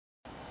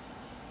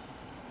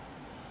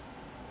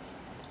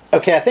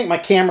Okay, I think my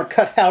camera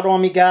cut out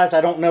on me, guys. I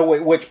don't know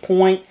at which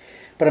point,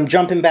 but I'm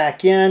jumping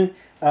back in.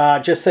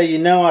 Just so you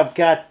know, I've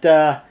got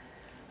the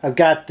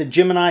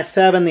Gemini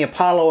 7, the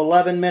Apollo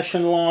 11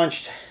 mission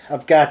launched.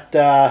 I've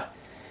got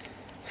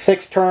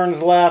 6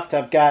 turns left.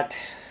 I've got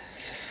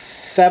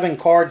 7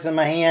 cards in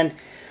my hand.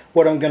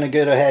 What I'm going to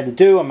go ahead and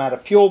do, I'm out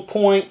of fuel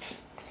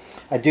points.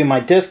 I do my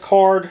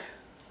discard.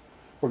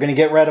 We're going to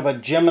get rid of a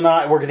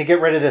Gemini. We're going to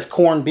get rid of this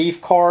corned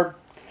beef card.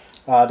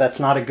 That's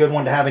not a good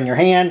one to have in your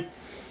hand.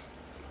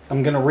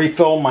 I'm going to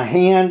refill my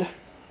hand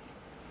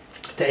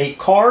to 8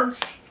 cards.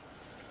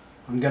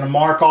 I'm going to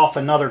mark off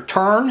another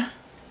turn.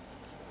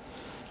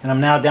 And I'm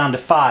now down to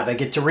 5. I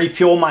get to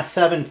refuel my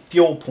 7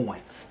 fuel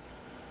points.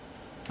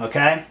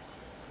 Okay?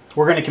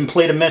 We're going to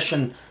complete a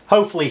mission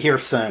hopefully here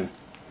soon.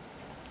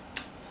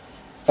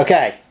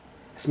 Okay.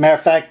 As a matter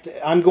of fact,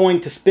 I'm going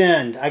to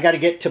spend, I got to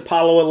get to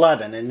Apollo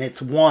 11, and it's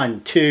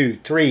 1, 2,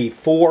 3,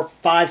 4,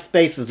 5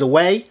 spaces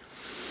away.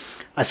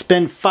 I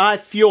spend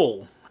 5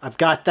 fuel. I've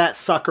got that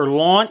sucker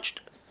launched.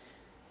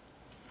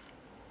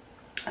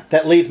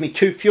 That leaves me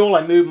 2 fuel.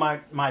 I move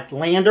my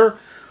lander.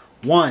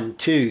 1,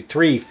 2,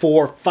 3,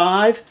 4,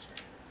 5.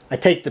 I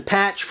take the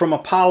patch from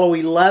Apollo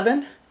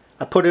 11.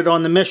 I put it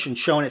on the mission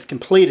showing it's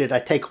completed. I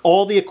take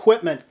all the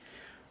equipment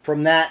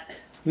from that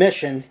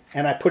mission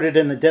and I put it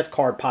in the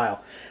discard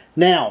pile.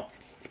 Now,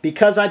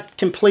 because I've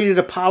completed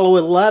Apollo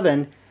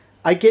 11,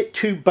 I get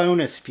 2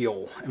 bonus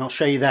fuel. And I'll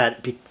show you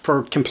that.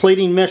 For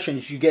completing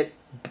missions, you get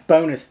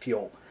bonus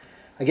fuel.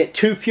 I get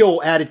 2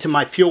 fuel added to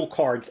my fuel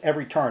cards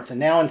every turn. So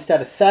now instead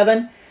of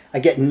 7, I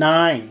get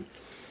 9,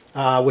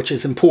 which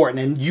is important.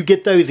 And you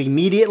get those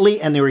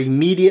immediately, and they're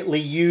immediately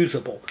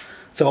usable.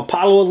 So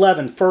Apollo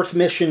 11, first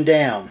mission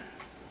down.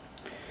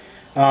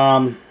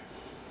 Got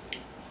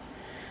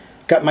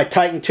my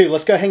Titan 2.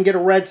 Let's go ahead and get a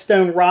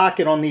redstone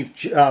rocket on these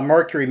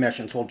Mercury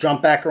missions. We'll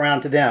jump back around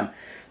to them.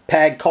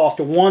 Pad cost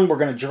of 1. We're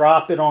going to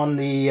drop it on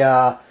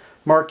the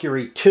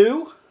Mercury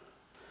 2.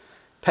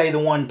 Pay the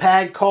 1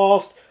 pad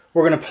cost.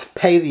 We're going to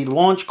pay the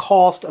launch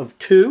cost of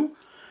 2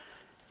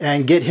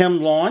 and get him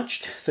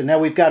launched. So now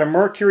we've got a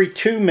Mercury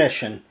 2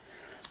 mission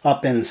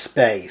up in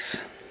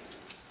space.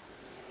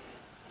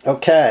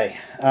 Okay,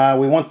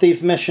 we want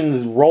these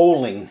missions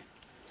rolling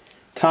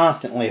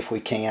constantly if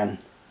we can.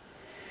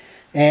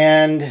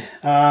 And,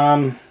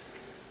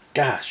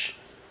 gosh,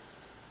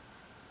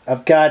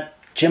 I've got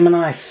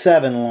Gemini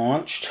 7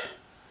 launched.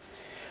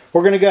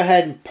 We're going to go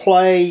ahead and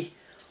play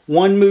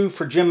 1 move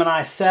for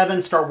Gemini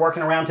 7, start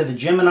working around to the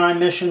Gemini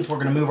missions. We're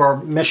going to move our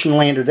mission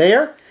lander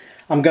there.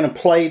 I'm going to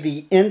play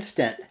the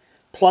instant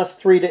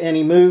 +3 to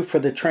any move for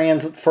the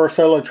first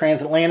solo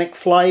transatlantic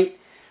flight.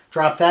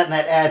 Drop that, and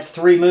that adds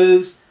 3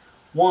 moves.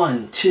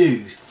 1,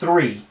 2,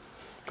 3.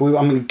 I'm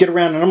going to get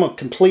around and I'm going to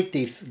complete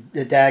these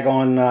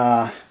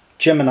daggone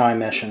Gemini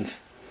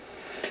missions.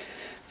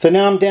 So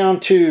now I'm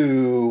down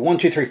to 1,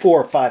 2, 3,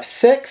 4, 5,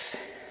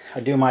 6. I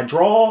do my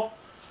draw.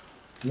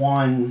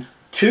 1,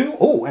 2.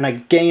 Oh, and I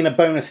gain a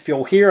bonus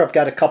fuel here. I've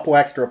got a couple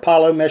extra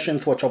Apollo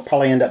missions, which I'll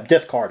probably end up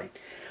discarding.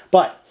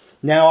 But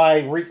now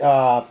I've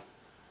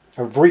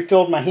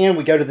refilled my hand.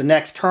 We go to the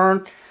next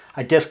turn.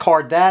 I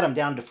discard that. I'm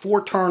down to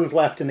 4 turns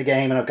left in the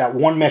game, and I've got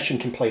 1 mission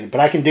completed.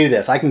 But I can do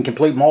this. I can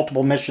complete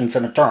multiple missions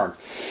in a turn.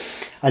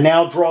 I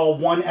now draw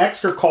 1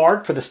 extra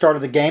card for the start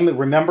of the game. And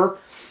remember,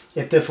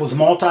 if this was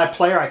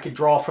multiplayer, I could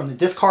draw from the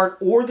discard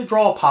or the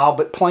draw pile.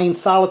 But playing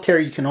Solitaire,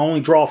 you can only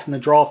draw from the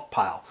draw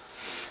pile.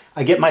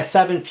 I get my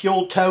 7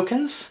 fuel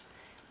tokens,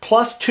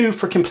 +2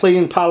 for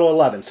completing Apollo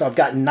 11. So I've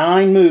got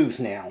 9 moves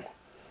now.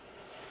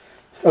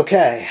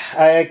 Okay,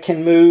 I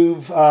can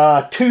move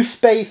 2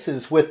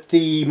 spaces with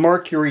the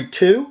Mercury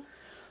 2.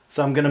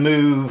 So I'm going to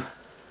move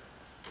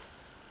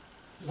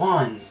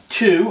 1,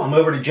 2. I'm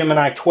over to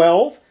Gemini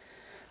 12.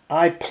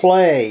 I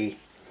play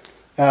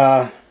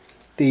the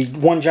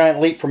One Giant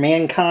Leap for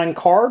Mankind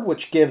card,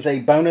 which gives a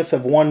bonus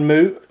of 1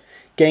 move,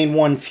 gain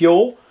 1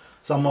 fuel.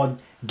 So I'm going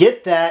to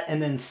get that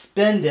and then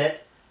spend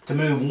it to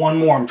move 1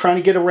 more. I'm trying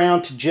to get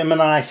around to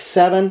Gemini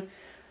 7.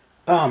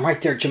 Oh, I'm right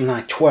there at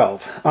Gemini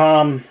 12.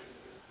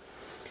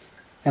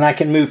 And I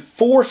can move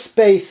 4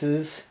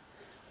 spaces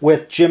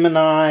with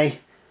Gemini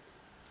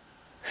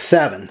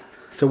 7.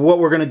 So what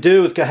we're going to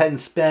do is go ahead and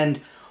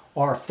spend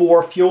our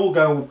 4 fuel.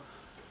 Go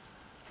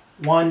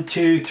 1,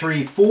 2,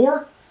 3,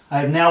 4. I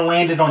have now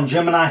landed on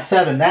Gemini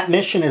 7. That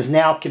mission is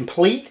now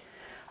complete.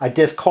 I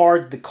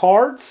discard the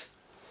cards.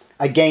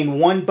 I gain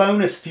 1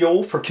 bonus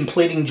fuel for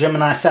completing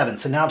Gemini 7.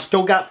 So now I've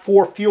still got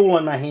 4 fuel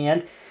in my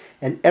hand.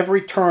 And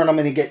every turn I'm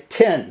going to get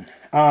 10.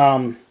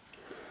 I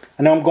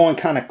know I'm going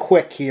kind of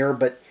quick here,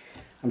 but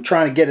I'm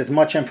trying to get as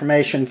much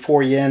information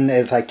for you in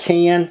as I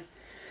can.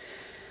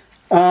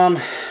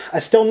 I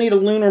still need a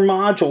lunar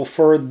module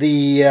for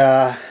the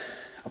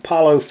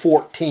Apollo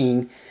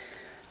 14.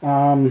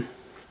 And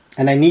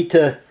I need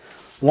to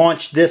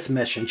launch this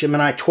mission,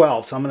 Gemini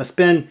 12. So I'm going to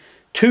spend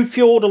 2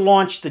 fuel to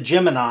launch the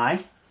Gemini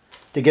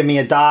to give me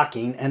a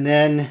docking. And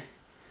then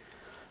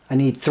I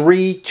need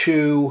 3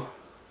 to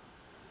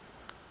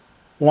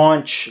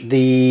launch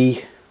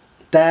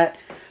that.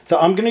 So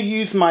I'm going to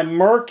use my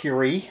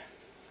Mercury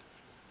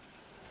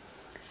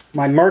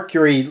my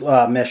Mercury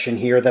mission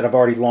here that I've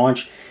already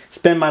launched.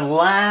 Spend my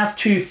last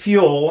 2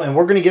 fuel, and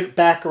we're going to get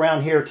back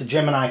around here to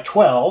Gemini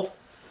 12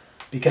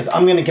 because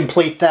I'm going to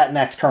complete that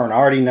next turn. I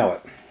already know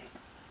it.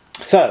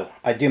 So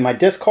I do my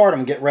discard. I'm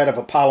going to get rid of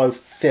Apollo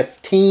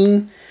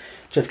 15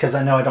 just because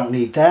I know I don't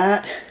need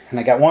that. And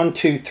I got 1,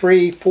 2,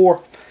 3,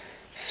 4,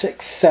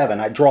 6, 7.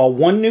 I draw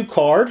 1 new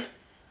card.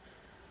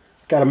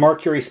 Got a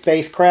Mercury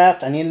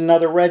spacecraft. I need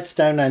another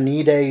redstone. I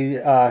need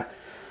a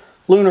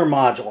lunar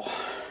module.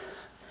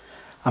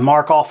 I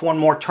mark off 1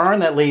 more turn.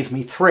 That leaves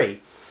me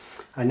 3.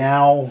 I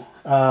now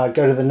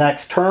go to the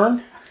next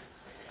turn.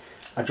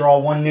 I draw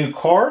 1 new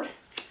card.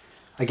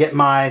 I get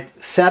my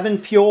 7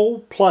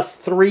 fuel plus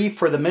 3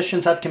 for the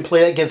missions I've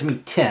completed. That gives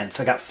me 10.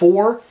 So I got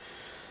 4,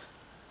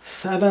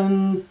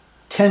 7,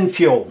 10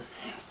 fuel.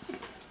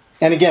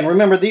 And again,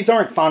 remember, these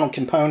aren't final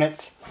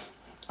components.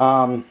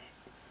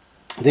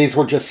 These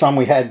were just some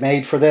we had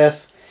made for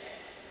this.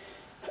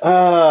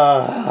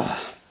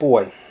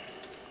 Boy.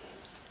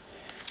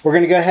 We're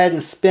going to go ahead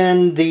and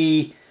spend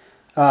the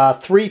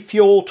 3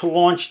 fuel to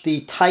launch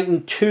the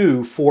Titan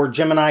II for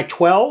Gemini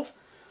 12.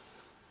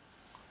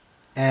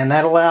 And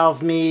that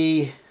allows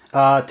me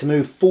to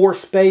move 4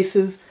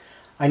 spaces.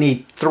 I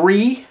need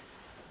 3.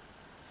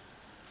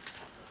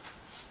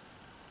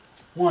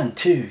 1,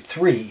 2,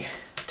 3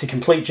 to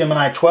complete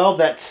Gemini 12.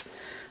 That's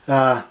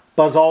Buzz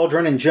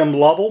Aldrin and Jim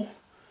Lovell.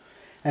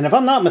 And if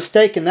I'm not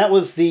mistaken, that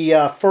was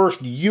the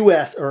first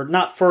U.S., or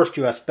not first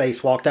U.S.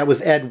 spacewalk. That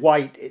was Ed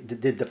White that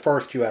did the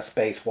first U.S.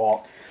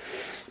 spacewalk.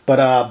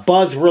 But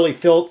Buzz really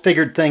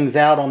figured things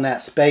out on that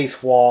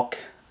spacewalk.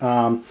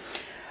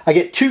 I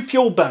get 2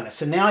 fuel bonus,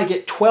 so now I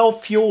get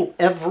 12 fuel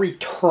every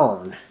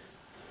turn.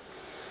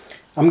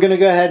 I'm going to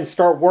go ahead and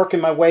start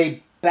working my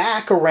way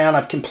back around.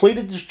 I've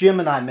completed the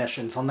Gemini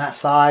missions on that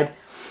side.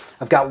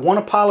 I've got 1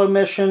 Apollo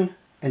mission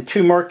and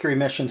 2 Mercury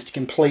missions to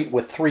complete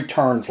with 3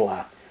 turns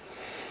left.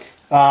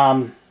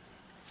 I'm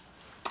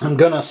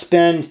going to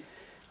spend,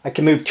 I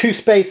can move 2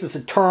 spaces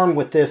a turn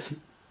with this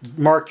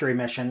Mercury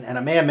mission, and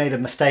I may have made a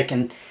mistake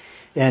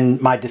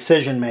in my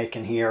decision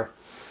making here.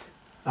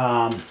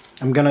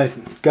 I'm going to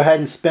go ahead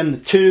and spend the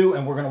 2,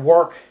 and we're going to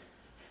work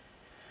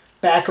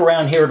back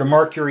around here to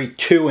Mercury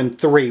 2 and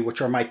 3,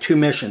 which are my 2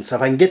 missions. So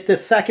if I can get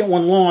this second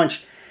one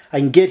launched, I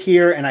can get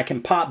here and I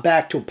can pop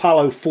back to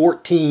Apollo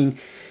 14,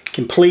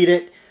 complete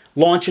it,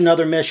 launch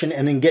another mission,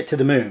 and then get to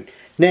the moon.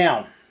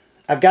 Now,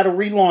 I've got to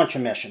relaunch a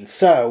mission.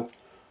 So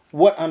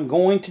what I'm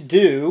going to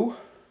do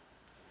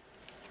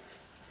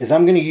is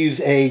I'm going to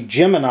use a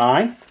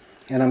Gemini,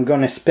 and I'm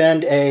going to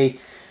spend a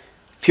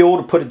fuel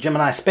to put a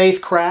Gemini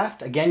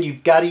spacecraft. Again,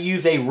 you've got to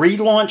use a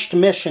relaunched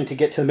mission to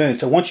get to the moon.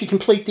 So once you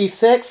complete these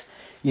 6,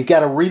 you've got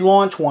to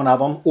relaunch one of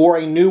them or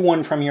a new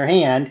one from your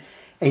hand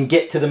and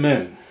get to the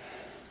moon.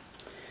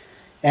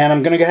 And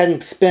I'm going to go ahead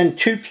and spend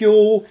 2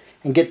 fuel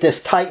and get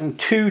this Titan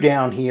II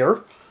down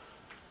here.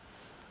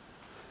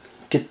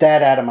 Get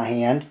that out of my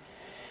hand.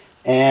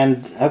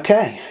 And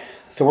okay,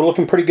 so we're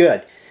looking pretty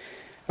good.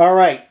 All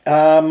right,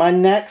 my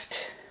next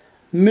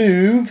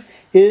move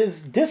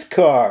is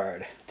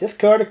discard.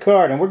 Discard a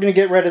card, and we're going to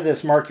get rid of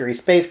this Mercury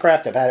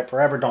spacecraft. I've had it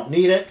forever, don't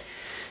need it.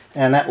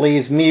 And that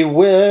leaves me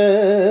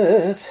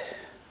with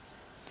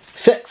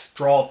 6.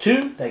 Draw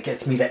 2, that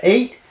gets me to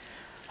 8.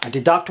 I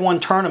deduct 1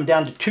 turn, I'm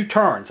down to 2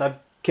 turns. I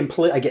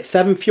get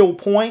 7 fuel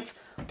points,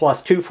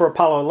 plus 2 for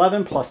Apollo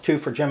 11, plus 2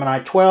 for Gemini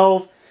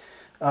 12,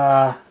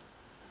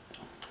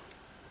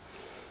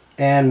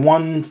 and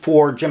 1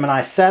 for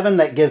Gemini 7.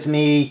 That gives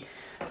me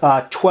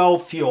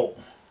 12 fuel.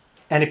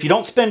 And if you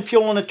don't spend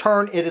fuel in a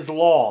turn, it is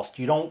lost.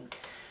 You don't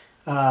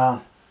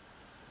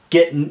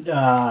get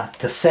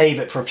to save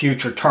it for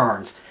future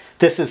turns.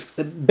 This is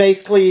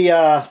basically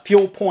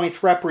fuel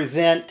points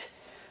represent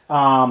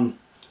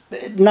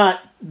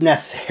not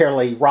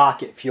necessarily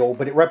rocket fuel,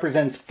 but it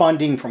represents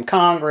funding from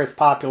Congress,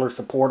 popular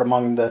support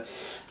among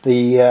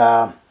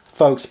the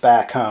folks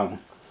back home.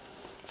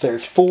 So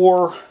there's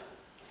 4,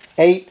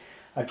 8.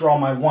 I draw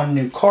my 1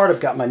 new card. I've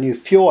got my new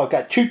fuel. I've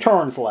got 2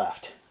 turns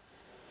left.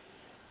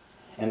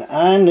 And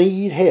I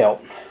need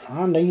help.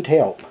 I need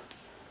help.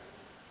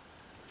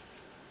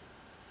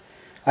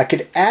 I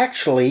could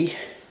actually...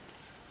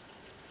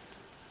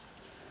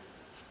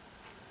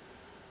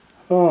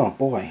 Oh,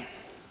 boy.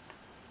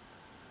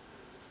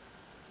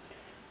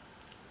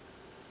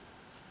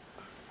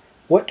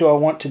 What do I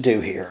want to do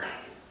here?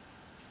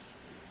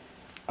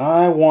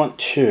 I want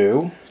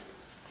to...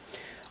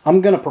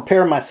 I'm going to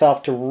prepare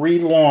myself to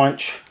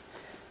relaunch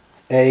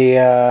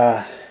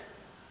a...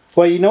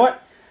 well, you know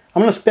what?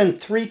 I'm going to spend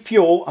 3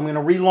 fuel. I'm going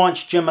to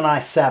relaunch Gemini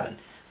 7.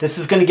 This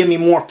is going to give me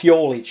more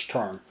fuel each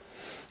turn.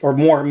 Or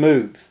more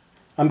moves.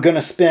 I'm going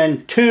to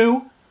spend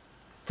 2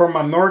 for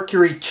my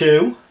Mercury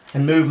 2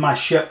 and move my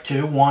ship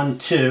to 1,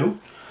 2.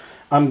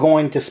 I'm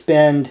going to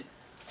spend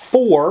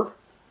 4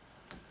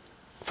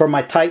 for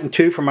my Titan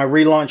 2 for my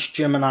relaunched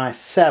Gemini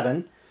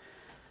 7.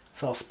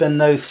 So I'll spend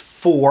those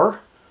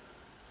 4.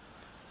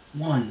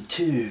 1,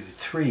 2,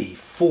 3,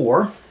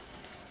 4.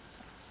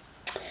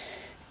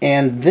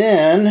 And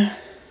then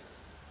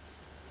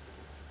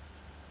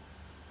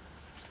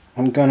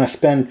I'm going to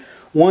spend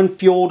 1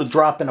 fuel to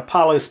drop an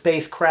Apollo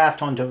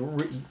spacecraft onto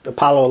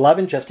Apollo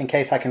 11, just in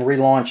case I can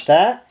relaunch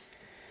that.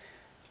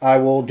 I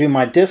will do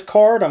my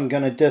discard. I'm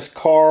going to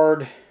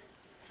discard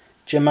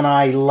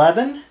Gemini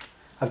 11.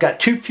 I've got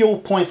 2 fuel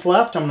points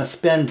left. I'm going to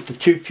spend the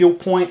 2 fuel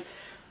points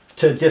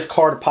to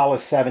discard Apollo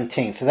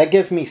 17. So that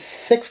gives me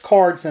 6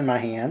 cards in my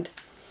hand.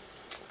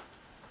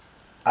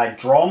 I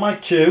draw my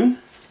 2.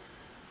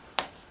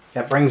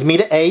 That brings me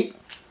to 8.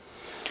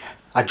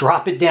 I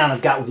drop it down.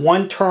 I've got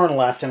 1 turn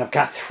left and I've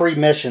got 3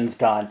 missions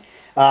done.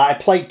 I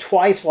played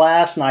twice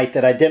last night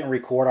that I didn't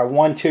record. I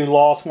won 2,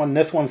 lost 1.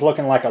 This one's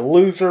looking like a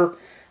loser.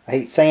 I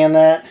hate saying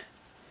that.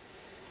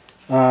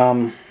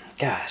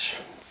 Gosh.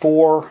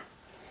 4,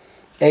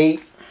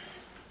 8,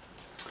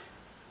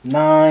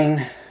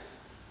 9.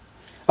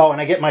 Oh, and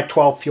I get my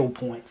 12 fuel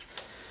points.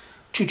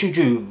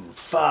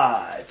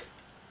 5,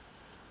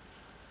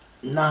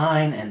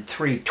 9, and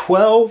 3,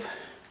 12.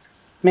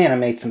 Man, I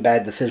made some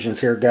bad decisions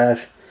here,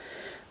 guys.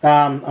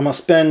 I'm going to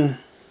spend,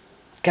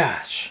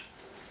 gosh,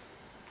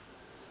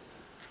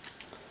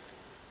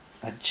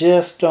 I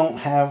just don't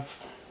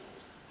have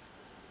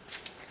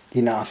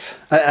enough.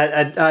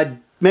 I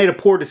made a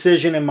poor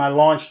decision in my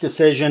launch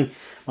decision,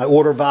 my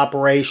order of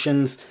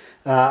operations.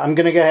 I'm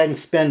going to go ahead and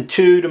spend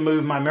 2 to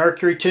move my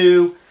Mercury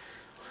 2.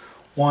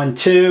 1,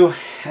 2,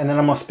 and then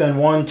I'm going to spend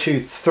 1, 2,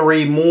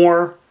 3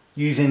 more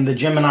using the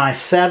Gemini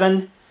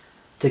 7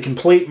 to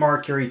complete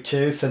Mercury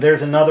 2. So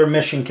there's another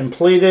mission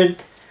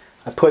completed.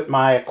 I put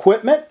my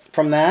equipment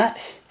from that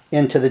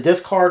into the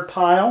discard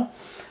pile.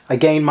 I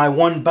gained my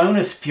 1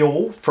 bonus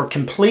fuel for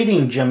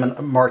completing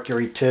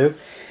Mercury 2.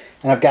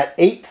 And I've got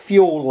 8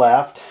 fuel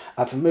left.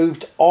 I've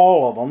moved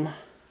all of them.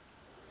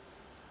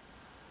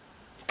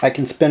 I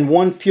can spend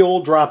 1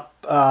 fuel,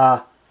 drop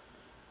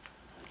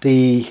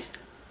the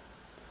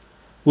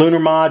lunar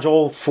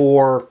module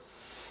for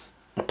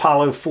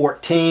Apollo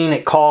 14.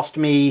 It cost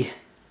me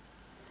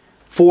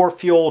 4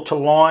 fuel to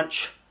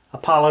launch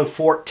Apollo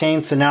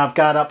 14. So now I've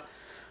got up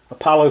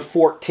Apollo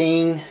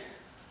 14.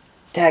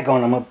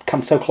 Daggone, I'm going to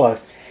come so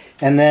close.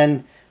 And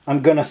then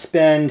I'm going to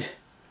spend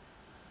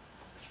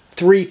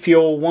 3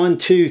 fuel. 1,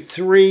 2,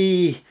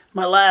 3.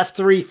 My last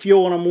 3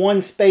 fuel, and I'm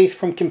 1 space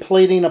from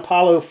completing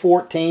Apollo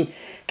 14.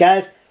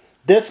 Guys,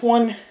 this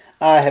one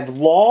I have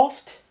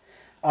lost.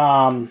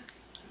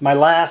 My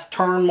last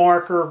turn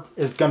marker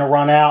is going to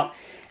run out,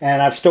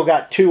 and I've still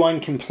got 2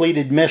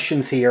 uncompleted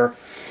missions here.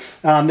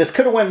 This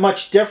could have went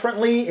much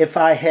differently if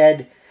I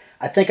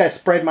think I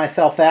spread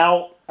myself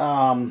out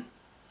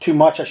too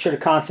much. I should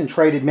have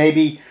concentrated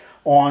maybe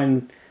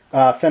on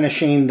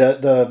finishing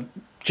the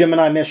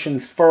Gemini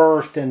missions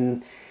first,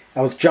 and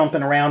I was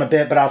jumping around a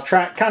bit, but I was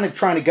kind of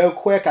trying to go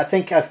quick. I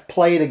think I've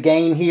played a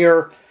game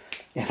here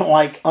in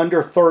like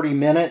under 30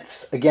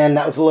 minutes. Again,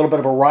 that was a little bit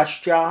of a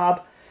rush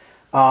job.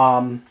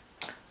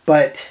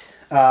 But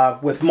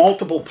with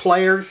multiple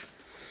players,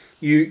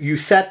 you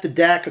set the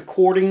deck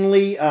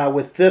accordingly.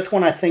 With this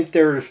one, I think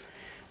there's,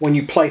 when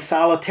you play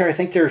Solitaire, I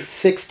think there's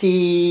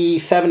 60,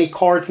 70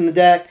 cards in the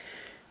deck.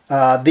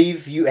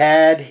 These you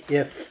add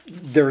if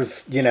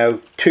there's,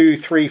 2,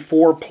 3,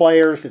 4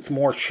 players. It's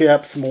more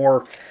ships,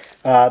 more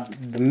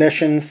the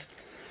missions.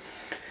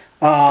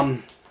 So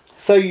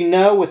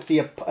with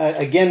the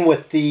again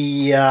with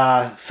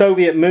the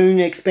Soviet moon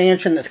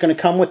expansion that's going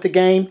to come with the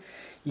game,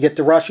 you get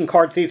the Russian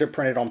cards. These are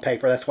printed on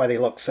paper. That's why they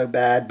look so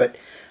bad. But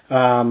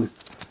and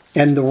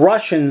the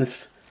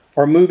Russians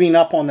are moving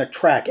up on the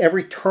track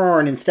every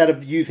turn. Instead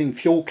of using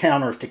fuel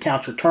counters to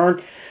count your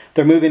turn,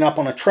 they're moving up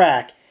on a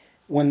track.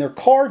 When their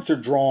cards are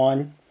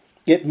drawn,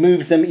 it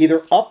moves them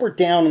either up or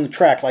down on the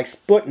track, like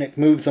Sputnik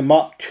moves them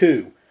up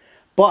too.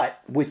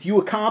 But with you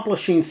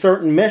accomplishing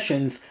certain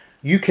missions,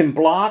 you can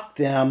block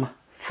them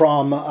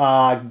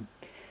from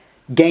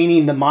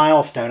gaining the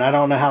milestone. I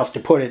don't know how else to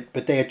put it,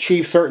 but they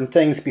achieve certain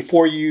things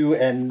before you,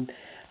 and it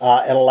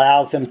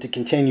allows them to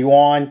continue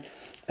on.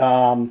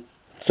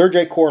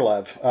 Sergei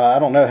Korolev, I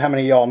don't know how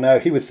many of y'all know,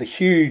 he was the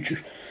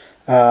huge,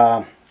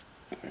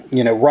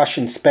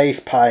 Russian space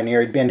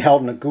pioneer. He'd been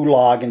held in a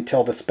gulag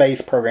until the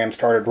space program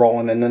started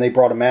rolling, and then they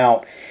brought him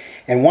out.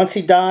 And once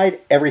he died,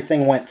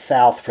 everything went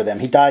south for them.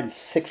 He died in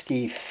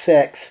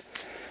 '66,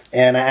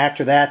 and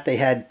after that, they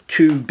had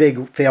 2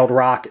 big failed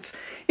rockets.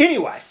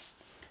 Anyway,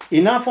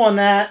 enough on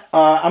that.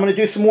 I'm going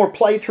to do some more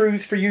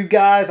playthroughs for you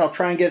guys. I'll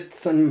try and get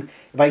some,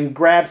 if I can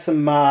grab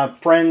some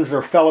friends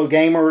or fellow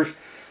gamers.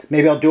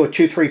 Maybe I'll do a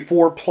 2, 3,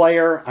 4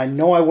 player. I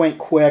know I went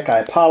quick. I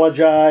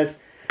apologize.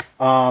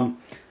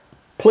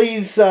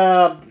 Please,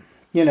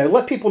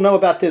 let people know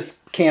about this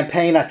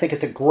campaign. I think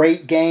it's a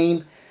great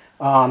game.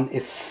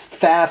 It's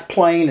fast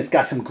playing. It's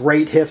got some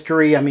great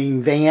history. I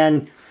mean,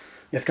 Van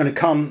is going to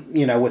come,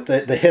 with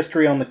the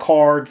history on the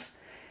cards.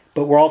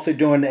 But we're also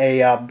doing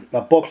a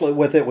booklet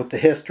with it, with the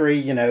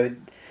history.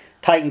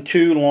 Titan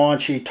II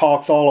launch, he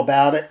talks all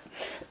about it.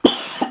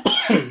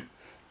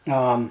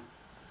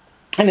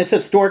 And it's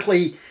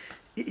historically,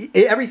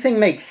 everything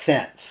makes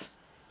sense.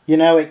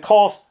 It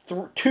costs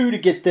 2 to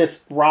get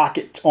this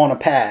rocket on a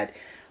pad.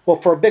 Well,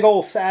 for a big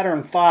old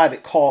Saturn V,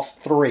 it costs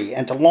 3.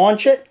 And to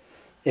launch it,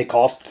 It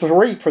costs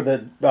 3 for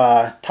the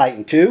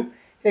Titan II.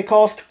 It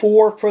costs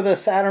 4 for the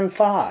Saturn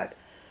V.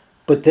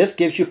 But this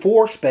gives you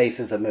 4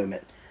 spaces of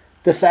movement.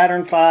 The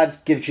Saturn V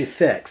gives you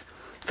 6.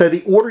 So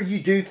the order you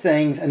do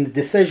things and the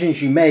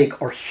decisions you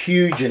make are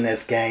huge in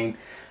this game.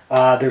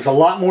 There's a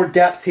lot more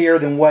depth here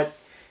than what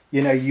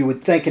you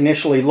would think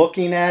initially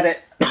looking at it.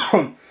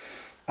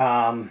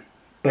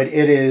 But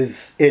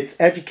it's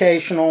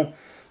educational.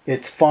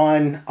 It's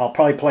fun. I'll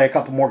probably play a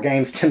couple more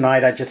games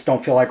tonight. I just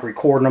don't feel like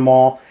recording them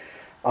all.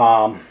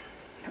 I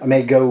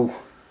may go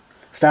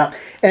stop.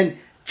 And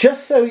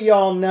just so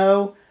y'all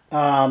know,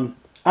 I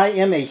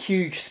am a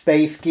huge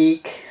space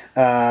geek.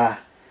 I'm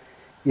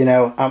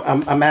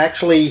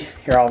actually,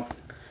 here, I'll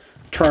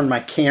turn my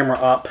camera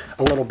up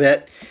a little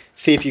bit,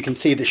 see if you can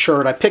see the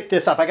shirt. I picked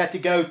this up. I got to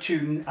go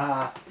to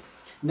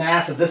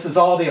NASA. This is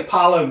all the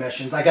Apollo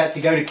missions. I got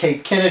to go to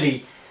Cape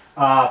Kennedy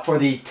for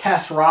the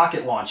test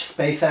rocket launch.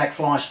 SpaceX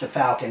launched the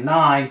Falcon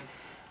 9,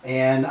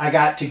 and I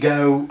got to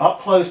go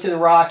up close to the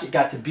rocket,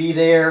 got to be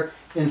there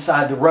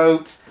inside the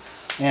ropes,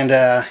 and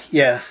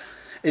yeah,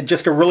 it's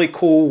just a really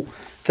cool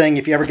thing.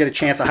 If you ever get a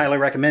chance, I highly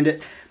recommend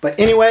it. But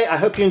anyway, I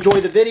hope you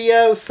enjoyed the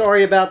video.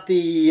 Sorry about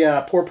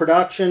the poor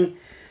production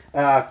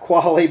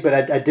quality, but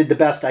I did the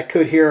best I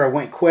could here. I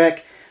went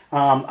quick.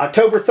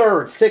 October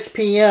 3rd, 6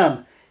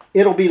 p.m.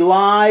 It'll be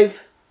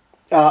live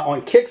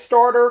on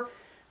Kickstarter,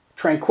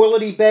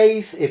 Tranquility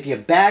Base. If you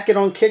back it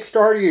on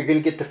Kickstarter, you're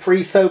going to get the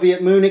free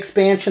Soviet Moon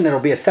expansion. That'll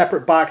be a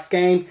separate box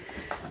game.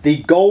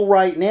 The goal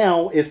right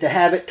now is to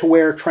have it to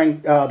where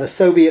the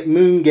Soviet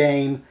Moon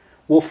game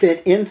will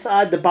fit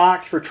inside the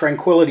box for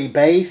Tranquility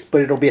Base, but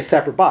it'll be a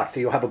separate box, so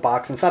you'll have a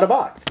box inside a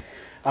box.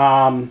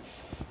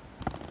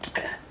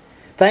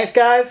 Thanks,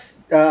 guys.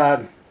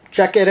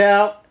 Check it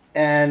out,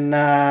 and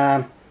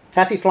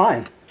happy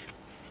flying.